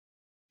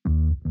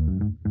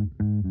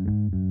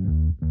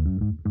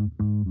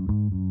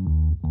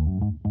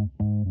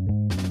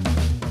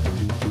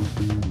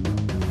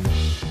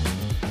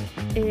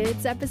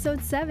It's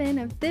episode 7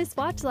 of This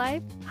Watch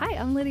Life. Hi,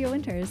 I'm Lydia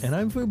Winters. And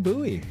I'm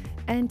Fubui.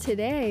 And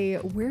today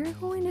we're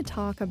going to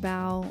talk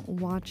about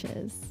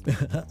watches.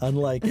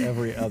 Unlike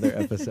every other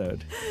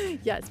episode.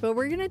 Yes, but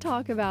we're going to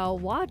talk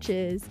about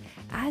watches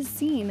as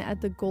seen at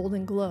the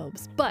Golden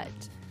Globes. But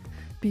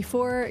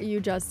before you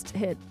just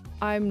hit,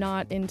 I'm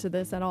not into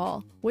this at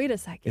all. Wait a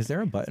second. Is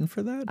there a button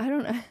for that? I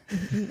don't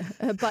know.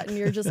 A button,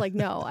 you're just like,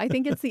 no. I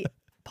think it's the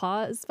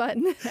pause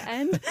button at the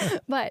end.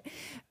 But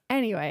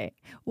anyway,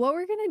 what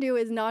we're going to do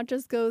is not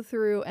just go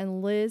through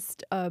and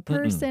list a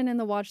person and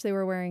the watch they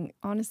were wearing.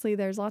 Honestly,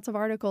 there's lots of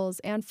articles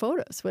and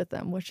photos with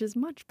them, which is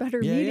much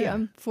better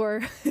medium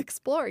for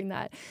exploring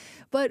that.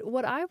 But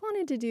what I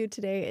wanted to do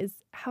today is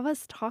have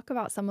us talk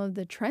about some of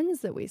the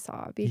trends that we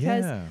saw,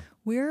 because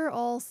we're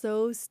all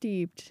so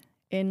steeped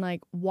in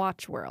like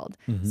watch world.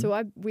 So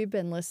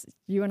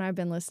you and I've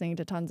been listening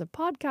to tons of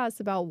podcasts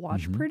about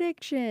watch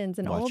predictions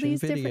and Watching all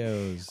these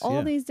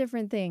videos, these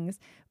different things.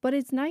 But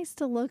it's nice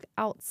to look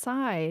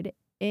outside,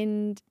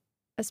 and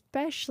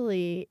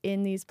especially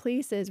in these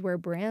places where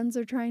brands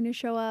are trying to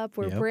show up,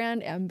 where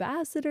brand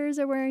ambassadors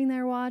are wearing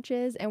their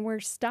watches, and where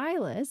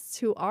stylists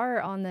who are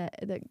on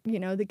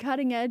the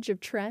cutting edge of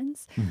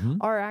trends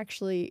are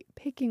actually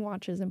picking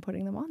watches and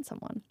putting them on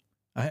someone.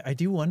 I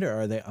do wonder,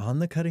 are they on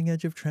the cutting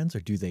edge of trends, or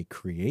do they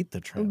create the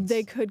trends?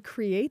 They could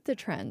create the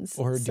trends.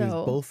 Or do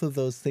both of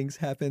those things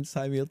happen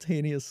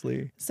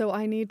simultaneously? So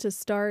I need to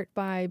start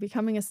by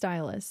becoming a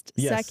stylist.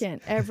 Yes.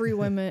 Second, every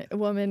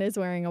woman is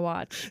wearing a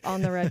watch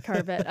on the red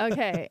carpet.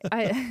 Okay,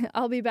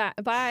 I'll be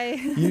back. Bye.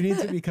 You need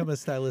to become a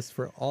stylist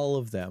for all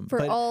of them.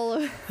 For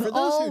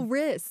all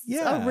wrists.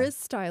 Yeah. A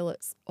wrist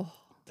stylist. Oh,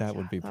 that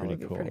would be pretty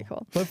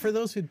cool. But for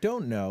those who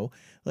don't know,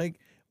 like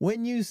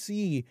when you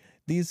see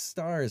these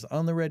stars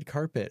on the red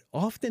carpet,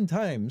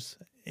 oftentimes,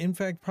 in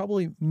fact,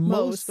 probably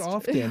most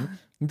often,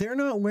 they're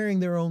not wearing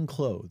their own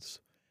clothes.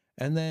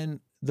 And then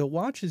the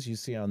watches you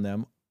see on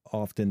them,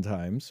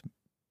 oftentimes,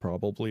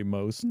 probably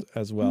most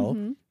as well,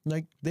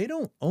 like they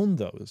don't own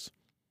those.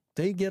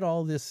 They get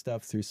all this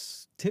stuff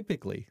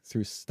typically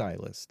through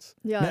stylists.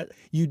 Yeah. Now,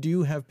 you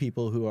do have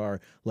people who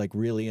are like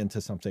really into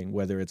something,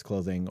 whether it's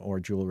clothing or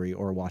jewelry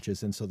or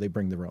watches, and so they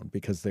bring their own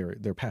because they're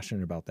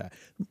passionate about that.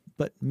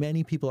 But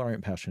many people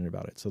aren't passionate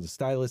about it. So the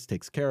stylist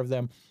takes care of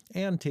them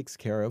and takes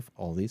care of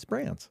all these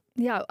brands.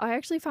 Yeah, I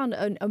actually found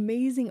an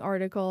amazing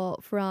article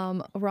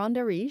from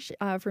Rhonda Reich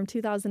from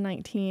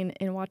 2019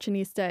 in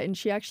Watchanista, and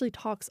she actually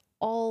talks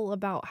all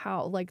about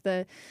how like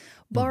the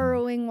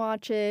borrowing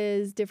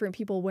watches, different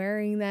people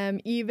wearing them,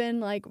 even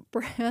like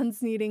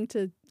brands needing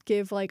to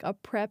give like a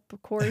prep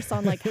course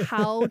on like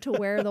how to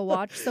wear the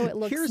watch so it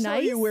looks Here's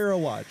nice. how you wear a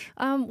watch.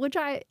 Which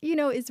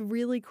is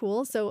really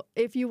cool. So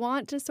if you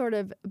want to sort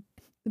of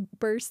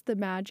burst the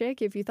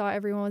magic, if you thought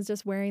everyone was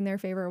just wearing their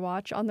favorite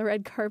watch on the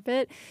red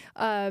carpet,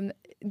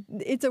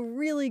 it's a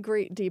really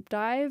great deep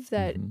dive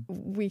that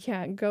we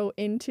can't go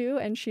into,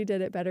 and she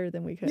did it better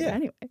than we could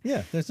anyway.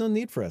 Yeah, there's no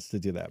need for us to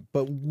do that.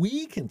 But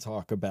we can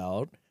talk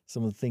about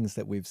some of the things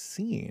that we've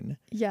seen.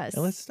 Yes.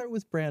 And let's start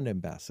with brand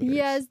ambassadors.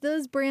 Yes,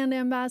 those brand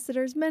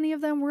ambassadors, many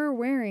of them were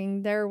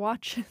wearing their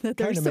watch that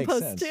they're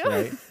supposed to.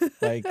 Right?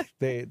 Like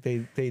they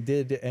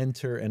did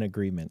enter an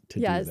agreement to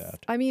do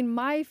that. I mean,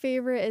 my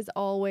favorite is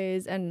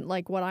always, and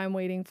like what I'm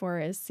waiting for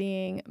is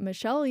seeing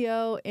Michelle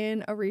Yeoh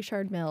in a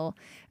Richard Mille.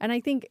 And I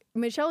think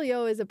Michelle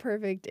Yeoh is a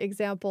perfect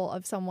example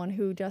of someone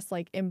who just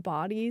like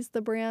embodies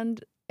the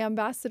brand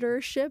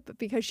ambassadorship,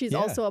 because she's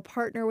also a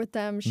partner with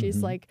them.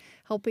 She's like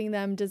helping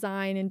them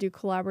design and do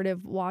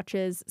collaborative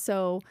watches.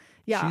 So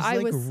yeah,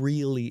 she's was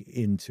really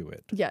into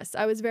it. Yes,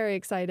 I was very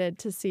excited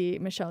to see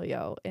Michelle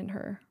Yeoh in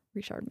her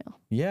Richard Mille.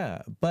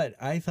 Yeah, but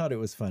I thought it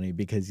was funny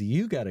because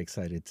you got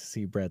excited to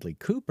see Bradley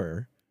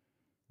Cooper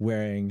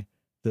wearing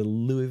the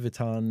Louis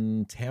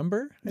Vuitton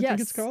Timbre, I think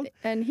it's called.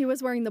 And he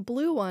was wearing the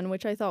blue one,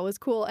 which I thought was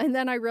cool. And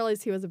then I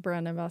realized he was a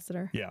brand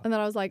ambassador. Yeah. And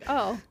then I was like,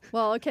 oh,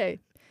 well, okay.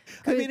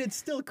 I mean, it's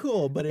still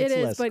cool, but it's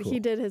less cool. He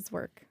did his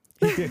work.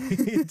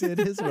 He did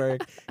his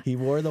work. He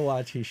wore the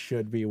watch he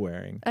should be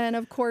wearing. And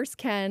of course,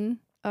 Ken,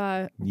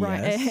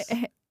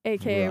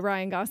 a.k.a.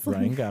 Ryan Gosling.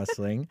 Ryan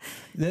Gosling.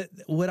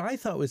 What I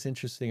thought was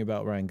interesting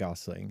about Ryan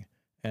Gosling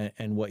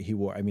and what he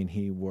wore, I mean,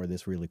 he wore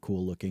this really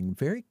cool looking,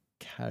 very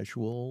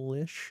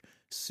casual-ish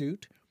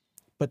suit.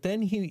 But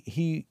then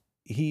he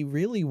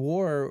really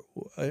wore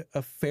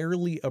a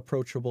fairly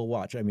approachable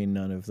watch. I mean,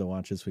 none of the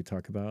watches we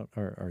talk about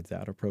are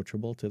that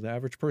approachable to the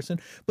average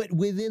person. But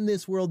within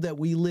this world that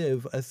we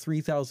live, a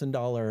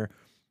 $3,000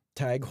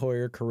 Tag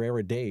Heuer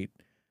Carrera date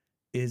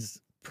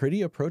is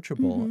pretty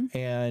approachable.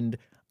 And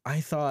I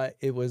thought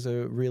it was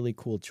a really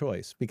cool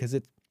choice because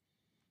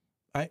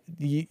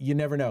you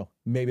never know.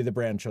 Maybe the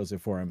brand chose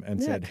it for him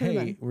and said,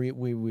 hey,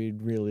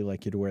 we'd really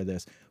like you to wear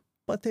this.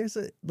 But there's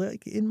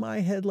in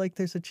my head,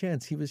 there's a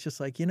chance he was just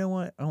like, you know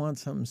what? I want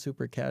something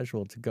super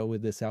casual to go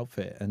with this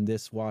outfit. And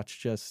this watch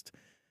just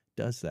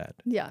does that.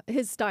 Yeah,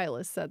 his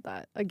stylist said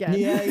that again.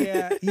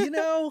 Yeah.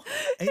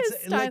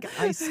 It's style- like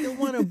I still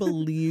want to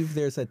believe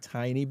there's a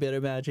tiny bit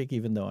of magic,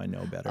 even though I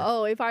know better.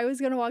 Oh, if I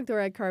was gonna walk the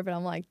red carpet,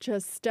 I'm like,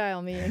 just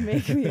style me and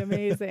make me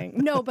amazing.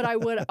 No, but I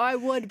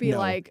would be No.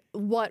 like,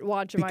 what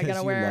watch am I Because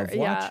gonna you wear? love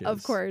Yeah,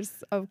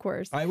 watches. of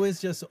course. I was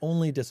just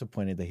only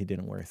disappointed that he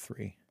didn't wear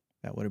 3.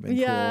 That would have been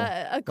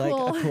Yeah, a cool.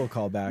 cool, Like a cool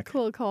callback.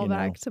 cool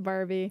callback know. to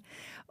Barbie.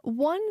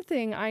 One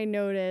thing I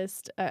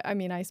noticed,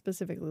 I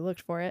specifically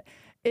looked for it,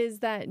 is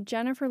that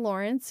Jennifer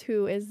Lawrence,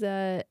 who is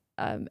the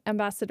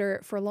ambassador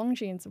for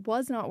Longines,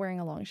 was not wearing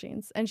a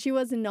Longines, and she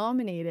was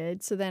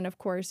nominated. So then, of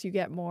course, you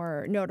get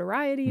more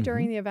notoriety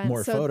during the event.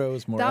 More so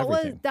photos, more that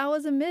everything. that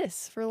was a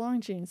miss for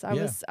Longines.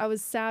 Yeah. I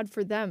was sad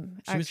for them.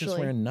 She was actually, just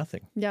wearing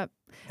nothing. Yep,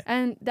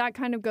 and that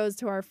kind of goes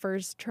to our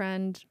first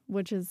trend,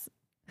 which is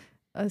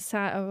a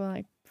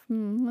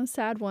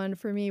sad one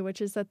for me,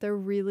 which is that there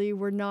really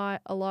were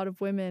not a lot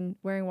of women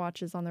wearing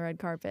watches on the red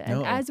carpet. And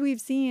No. as we've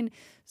seen,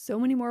 so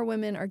many more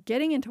women are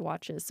getting into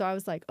watches. So I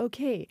was like,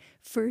 okay,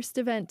 first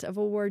event of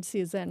award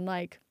season,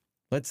 like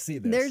Let's see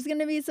this. there's going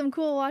to be some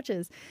cool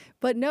watches.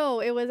 But no,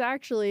 it was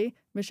actually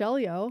Michelle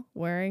Yeoh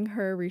wearing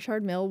her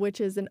Richard Mille,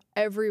 which is in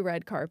every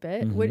red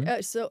carpet.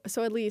 So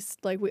at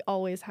least like we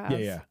always have.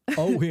 Yeah.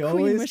 Oh, we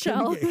always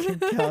Michelle. can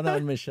count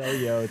on Michelle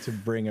Yeoh to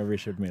bring a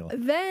Richard Mille.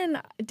 Then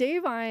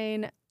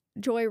Davine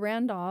Joy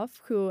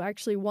Randolph, who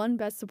actually won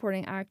Best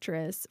Supporting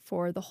Actress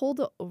for The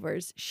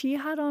Holdovers, she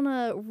had on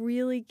a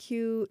really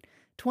cute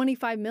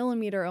 25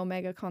 millimeter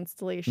Omega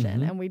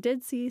Constellation. And we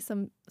did see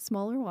some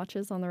smaller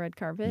watches on the red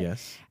carpet.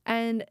 Yes.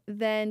 And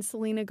then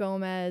Selena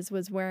Gomez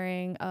was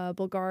wearing a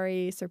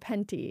Bulgari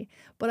Serpenti.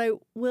 But I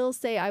will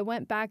say I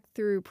went back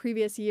through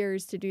previous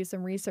years to do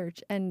some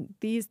research, and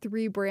these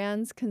 3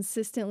 brands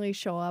consistently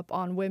show up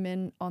on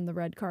women on the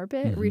red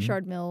carpet.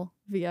 Richard Mille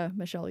via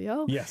Michelle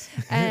Yeoh. Yes.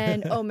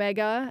 And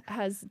Omega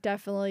has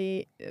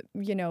definitely,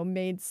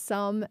 made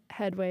some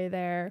headway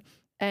there.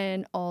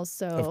 And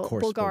also Of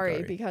course,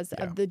 Bulgari Bulgari. because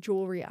Yeah. of the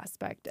jewelry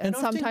aspect. And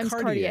often sometimes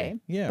Cartier,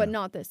 Yeah. but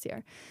not this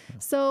year.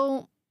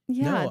 So,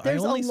 yeah, no, I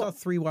there's only saw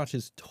 3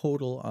 watches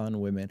total on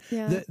women.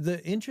 Yeah.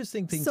 The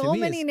interesting thing to so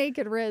me many is,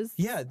 naked wrists.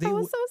 yeah, That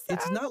was so sad.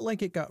 it's not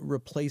like it got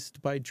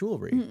replaced by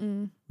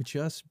jewelry.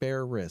 Just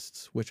bare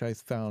wrists, which I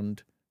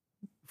found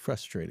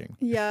frustrating.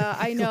 Yeah,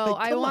 I know.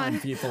 Like, come on,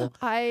 people.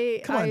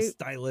 Come on,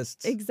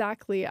 stylists.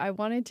 Exactly. I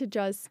wanted to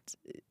just.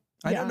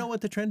 I don't know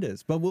what the trend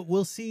is, but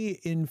we'll see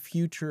in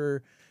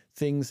future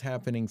things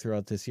happening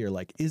throughout this year.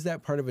 Like, is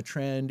that part of a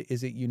trend?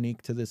 Is it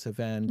unique to this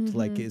event?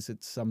 Like, is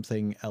it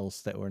something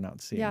else that we're not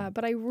seeing? Yeah,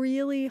 but I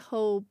really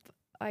hope,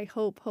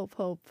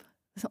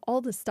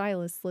 all the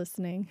stylists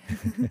listening,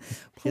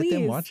 please Get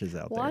them watches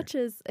out there.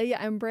 Watches,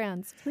 and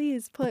brands,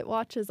 please put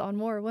watches on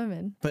more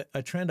women. But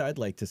a trend I'd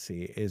like to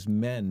see is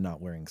men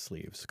not wearing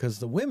sleeves, because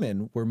the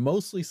women were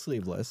mostly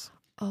sleeveless.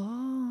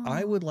 Oh,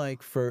 I would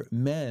like for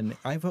men,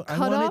 I want it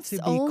Cutoffs to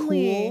be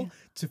only.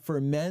 cool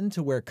for men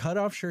to wear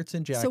cutoff shirts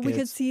and jackets. So we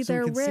could see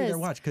their see their wrist.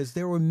 watch. Because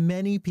there were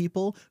many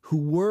people who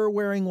were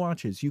wearing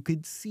watches. You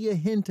could see a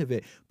hint of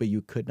it, but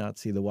you could not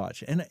see the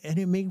watch. And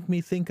it made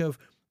me think of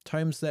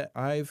times that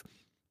I've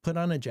put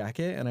on a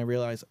jacket and I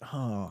realized,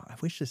 oh, I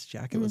wish this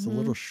jacket was a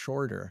little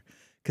shorter,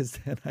 because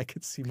then I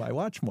could see my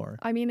watch more.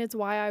 I mean, it's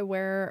why I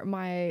wear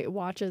my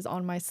watches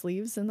on my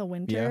sleeves in the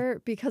winter,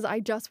 because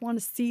I just want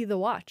to see the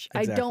watch.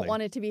 I don't Exactly.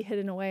 want it to be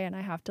hidden away and I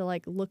have to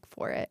like look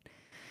for it.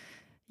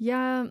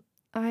 Yeah,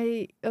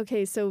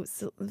 okay, so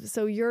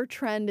your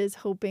trend is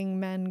hoping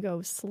men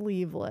go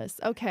sleeveless.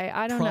 Okay,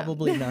 I don't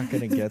Probably know. not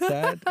going to get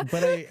that,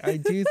 but I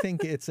do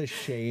think it's a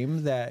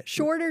shame that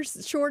shorter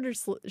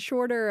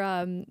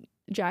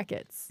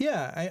jackets.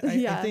 Yeah, I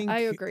think I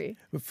agree.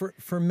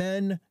 For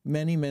men,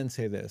 many men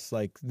say this,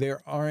 like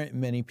there aren't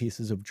many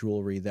pieces of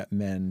jewelry that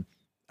men,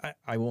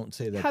 I won't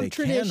say that Have they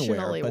can traditionally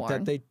wear, but worn.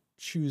 that they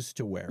choose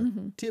to wear.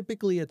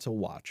 Typically it's a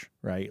watch,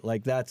 right?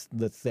 Like that's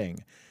the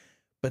thing.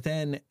 But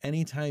then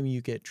anytime you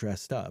get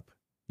dressed up,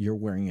 you're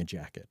wearing a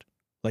jacket.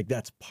 Like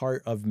that's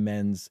part of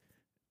men's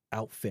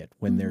outfit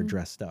when they're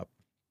dressed up.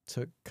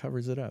 So it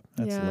covers it up.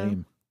 That's Yeah.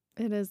 lame.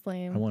 It is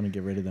lame. I want to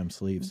get rid of them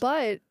sleeves.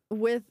 But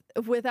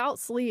without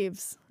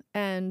sleeves,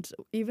 and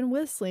even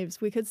with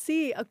sleeves, we could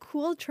see a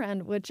cool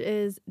trend, which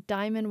is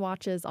diamond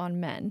watches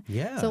on men.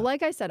 Yeah. So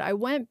like I said, I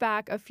went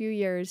back a few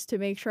years to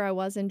make sure I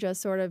wasn't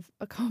just sort of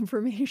a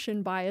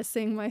confirmation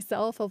biasing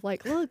myself of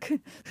like, look,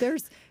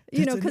 there's,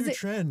 It's a new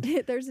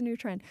trend. there's a new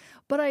trend.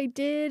 But I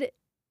did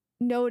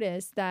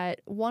notice that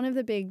one of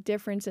the big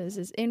differences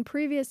is in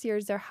previous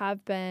years, there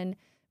have been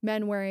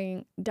men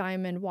wearing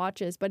diamond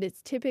watches, but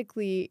it's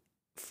typically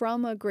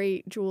from a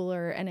great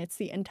jeweler and it's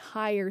the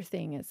entire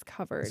thing is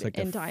covered It's like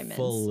in a diamonds.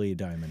 fully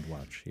diamond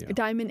watch. Yeah.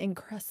 Diamond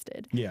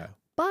encrusted. Yeah.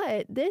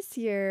 But this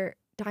year,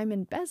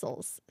 diamond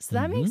bezels. So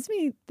that makes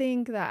me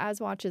think that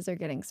as watches are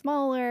getting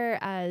smaller,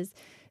 as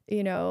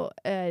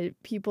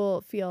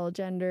people feel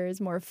gender is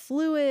more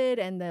fluid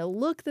and the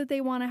look that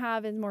they want to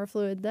have is more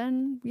fluid,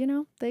 then,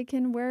 they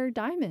can wear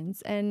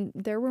diamonds. And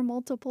there were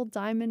multiple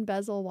diamond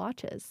bezel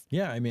watches.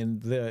 Yeah, I mean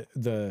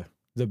the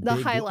The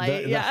big,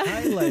 highlight, the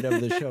highlight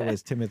of the show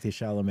was Timothy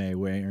Chalamet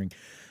wearing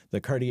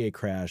the Cartier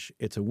Crash.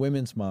 It's a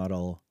women's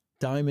model,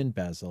 diamond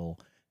bezel,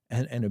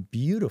 and a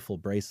beautiful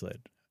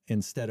bracelet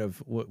instead of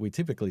what we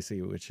typically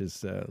see, which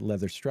is a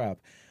leather strap.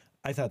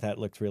 I thought that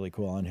looked really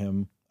cool on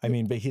him. I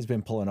mean, but he's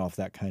been pulling off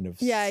that kind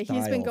of Yeah, he's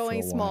been style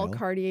going for a small while.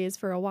 Cartiers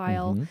for a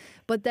while. Mhm.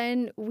 But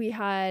then we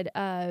had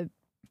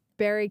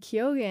Barry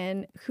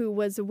Keoghan, who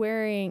was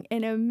wearing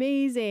an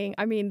amazing,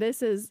 I mean,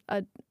 this is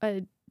a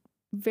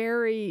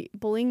very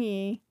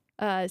blingy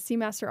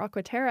Seamaster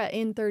Aquaterra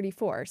in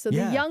 34. So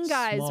Yeah, the young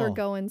guys were small.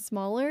 going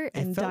smaller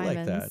and felt like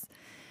diamonds. that.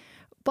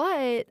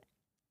 But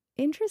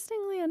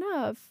interestingly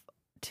enough,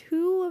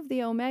 two of the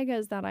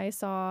Omegas that I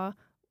saw,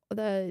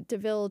 the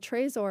DeVille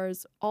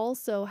Trésors,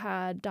 also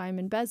had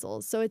diamond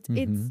bezels. So it's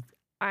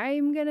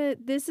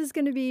this is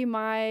gonna be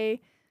my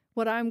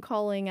what I'm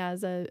calling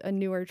as a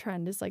newer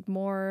trend is like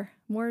more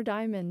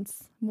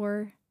diamonds,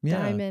 more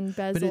diamond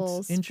But bezels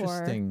it's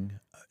interesting.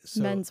 for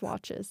So men's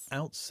watches.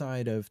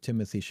 outside of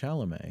Timothy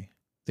Chalamet,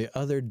 the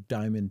other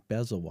diamond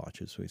bezel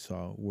watches we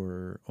saw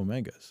were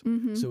Omegas.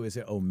 Mhm. So is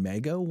it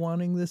Omega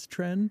wanting this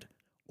trend,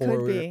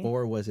 Could be.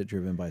 or was it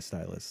driven by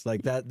stylists?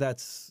 Like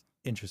that's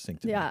interesting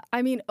to me. Yeah,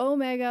 I mean,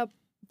 Omega,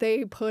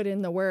 they put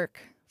in the work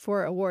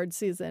for award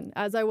season.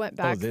 As I went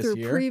back this through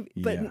year?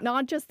 but Yeah.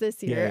 not just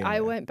this year. Yeah.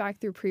 I went back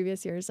through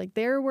previous years. Like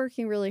they're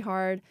working really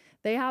hard.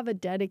 They have a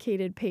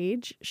dedicated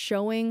page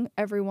showing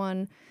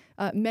everyone,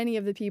 many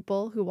of the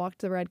people who walked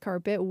the red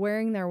carpet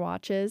wearing their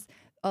watches,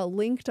 a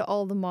link to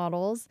all the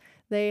models.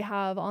 They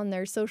have on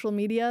their social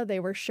media, they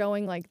were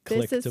showing like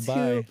Click to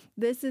buy.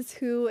 this is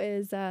who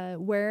is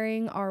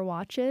wearing our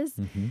watches.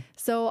 Mhm.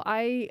 So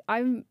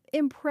I'm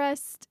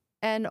impressed,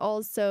 and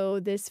also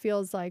this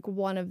feels like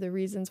one of the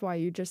reasons why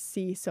you just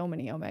see so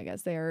many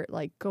Omegas. They're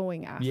like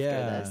going after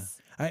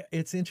this.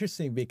 It's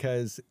interesting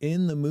because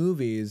in the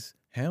movies,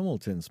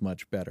 Hamilton's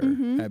much better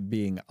Mhm. at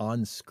being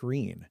on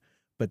screen.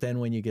 But then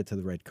when you get to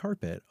the red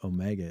carpet,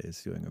 Omega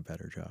is doing a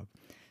better job.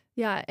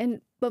 Yeah,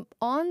 but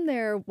on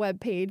their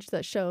webpage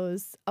that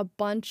shows a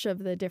bunch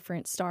of the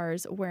different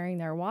stars wearing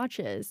their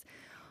watches,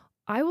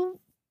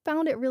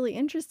 found it really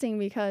interesting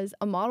because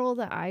a model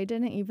that I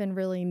didn't even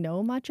really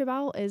know much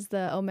about is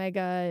the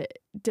Omega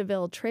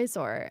DeVille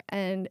Trésor,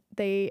 and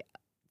they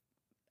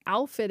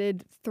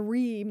outfitted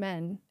 3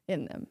 men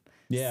in them.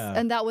 Yeah.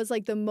 And that was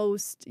like the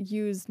most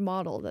used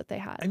model that they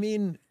had. I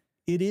mean,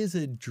 it is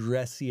a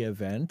dressy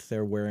event.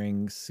 They're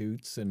wearing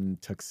suits and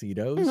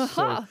tuxedos.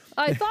 Aha,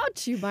 I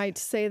thought you might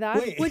say that,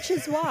 Wait. which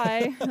is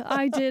why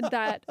I did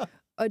that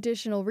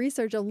additional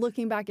research of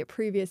looking back at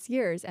previous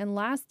years. And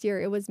last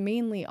year, it was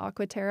mainly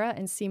Aquaterra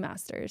and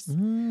Seamasters.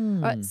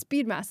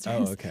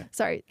 Speedmasters. Oh, okay.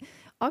 Sorry.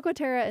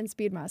 Aquaterra and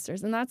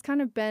Speedmasters. And that's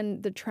kind of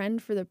been the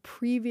trend for the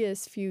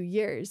previous few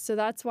years. So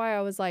that's why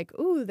I was like,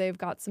 ooh, they've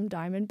got some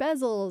diamond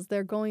bezels.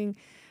 They're going,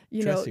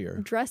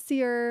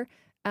 dressier,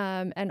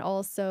 and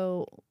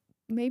also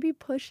maybe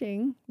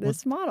pushing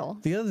this model.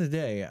 The other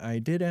day, I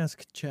did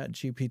ask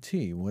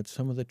ChatGPT what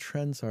some of the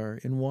trends are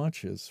in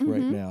watches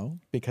right now,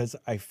 because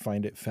I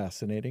find it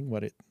fascinating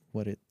what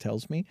it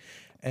tells me.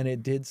 And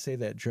it did say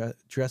that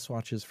dress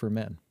watches for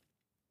men.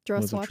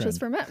 Dress watches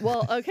for men.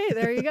 Well, okay,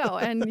 there you go.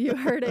 And you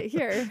heard it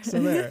here. So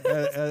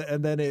there.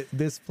 And then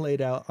this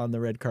played out on the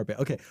red carpet.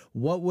 Okay,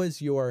 what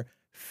was your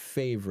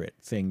favorite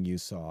thing you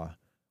saw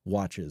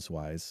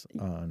watches-wise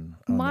on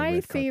the My red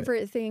carpet?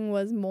 favorite thing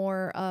was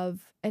more of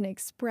an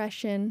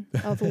expression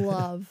of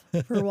love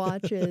for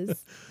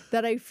watches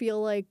that I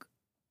feel like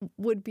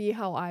would be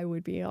how I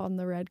would be on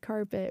the red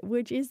carpet,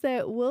 which is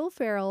that Will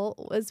Ferrell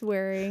was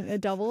wearing a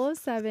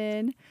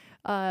 007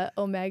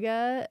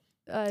 Omega.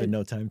 The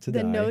No Time to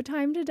The Die. No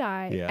Time to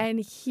Die. Yeah. And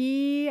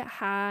he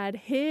had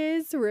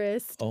his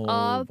wrist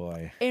up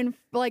boy. in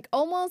like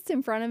almost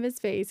in front of his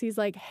face. He's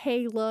like,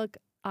 hey, look,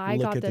 I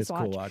Look got at this this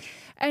watch. cool watch.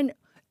 And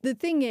the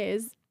thing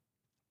is,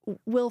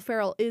 Will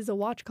Ferrell is a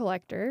watch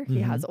collector.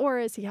 He has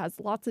Oris, he has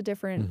lots of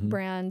different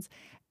brands.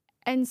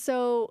 And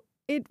so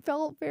it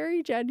felt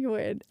very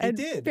genuine. And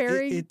It did.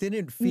 Very It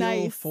didn't feel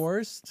nice.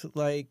 forced.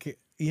 Like,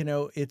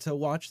 it's a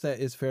watch that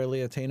is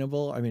fairly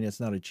attainable. I mean, it's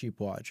not a cheap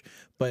watch,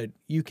 but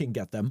you can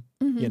get them,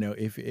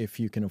 if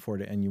you can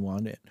afford it and you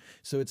want it.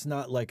 So it's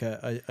not like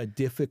a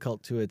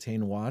difficult to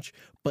attain watch,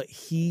 but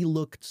he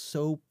looked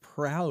so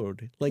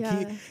proud. Like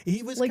Yeah.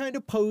 he was Like- kind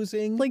of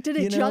posing. Like, did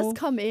it just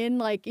come in?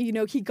 Like, he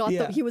got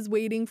Yeah. he was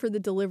waiting for the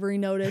delivery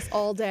notice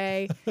all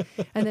day.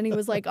 And then he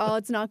was like, oh,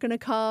 it's not going to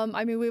come.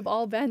 I mean, we've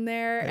all been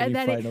there. And And he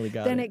then finally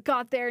got it. it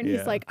got there and Yeah.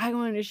 he's like, I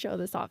wanted to show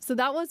this off. So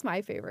that was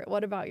my favorite.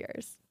 What about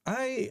yours?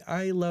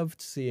 I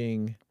loved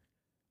seeing,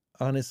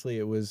 honestly,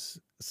 it was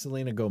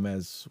Selena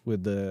Gomez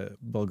with the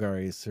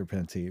Bulgari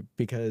Serpenti,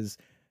 because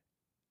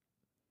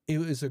it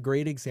was a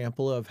great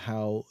example of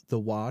how the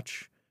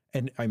watch,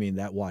 and I mean,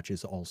 that watch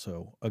is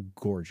also a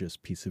gorgeous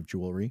piece of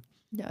jewelry.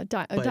 Yeah,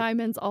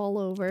 diamonds all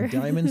over.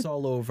 Diamonds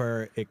all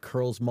over. It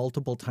curls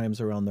multiple times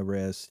around the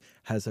wrist,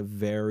 has a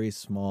very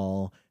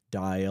small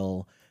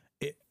dial.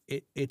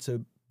 It's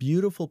a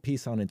beautiful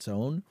piece on its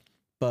own,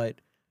 but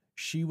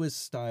she was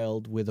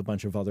styled with a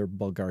bunch of other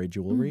Bulgari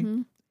jewelry,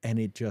 and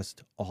it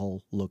just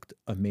all looked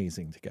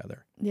amazing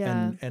together.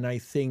 Yeah. And I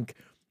think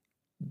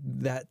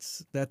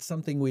that's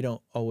something we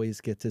don't always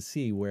get to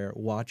see, where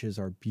watches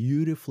are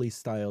beautifully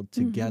styled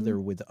together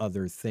with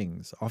other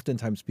things.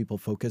 Oftentimes people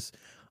focus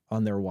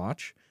on their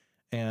watch,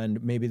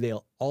 and maybe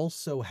they'll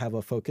also have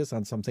a focus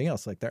on something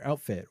else, like their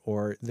outfit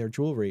or their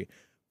jewelry.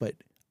 But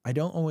I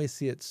don't always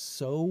see it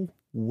so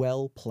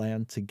well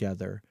planned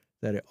together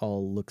that it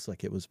all looks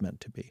like it was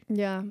meant to be.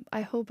 Yeah,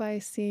 I hope I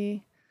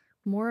see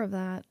more of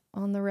that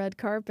on the red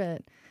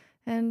carpet.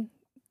 And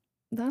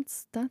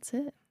that's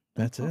it.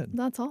 That's it.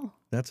 That's all.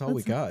 That's all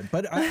we got.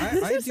 But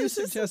I do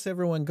suggest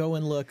everyone go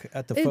and look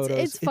at the photos.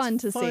 It's fun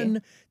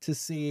to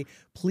see.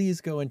 Please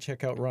go and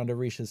check out Rhonda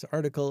Riche's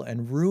article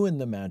and ruin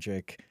the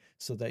magic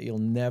so that you'll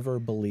never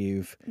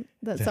believe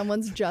that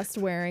someone's just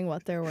wearing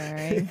what they're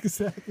wearing.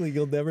 Exactly.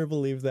 You'll never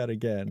believe that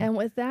again. And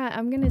with that,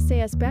 I'm going to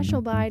say a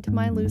special bye to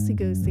my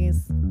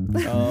loosey-gooseys.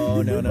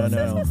 Oh, no.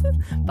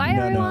 Bye,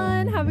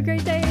 everyone. Have a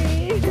great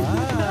day.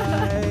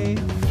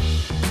 Bye.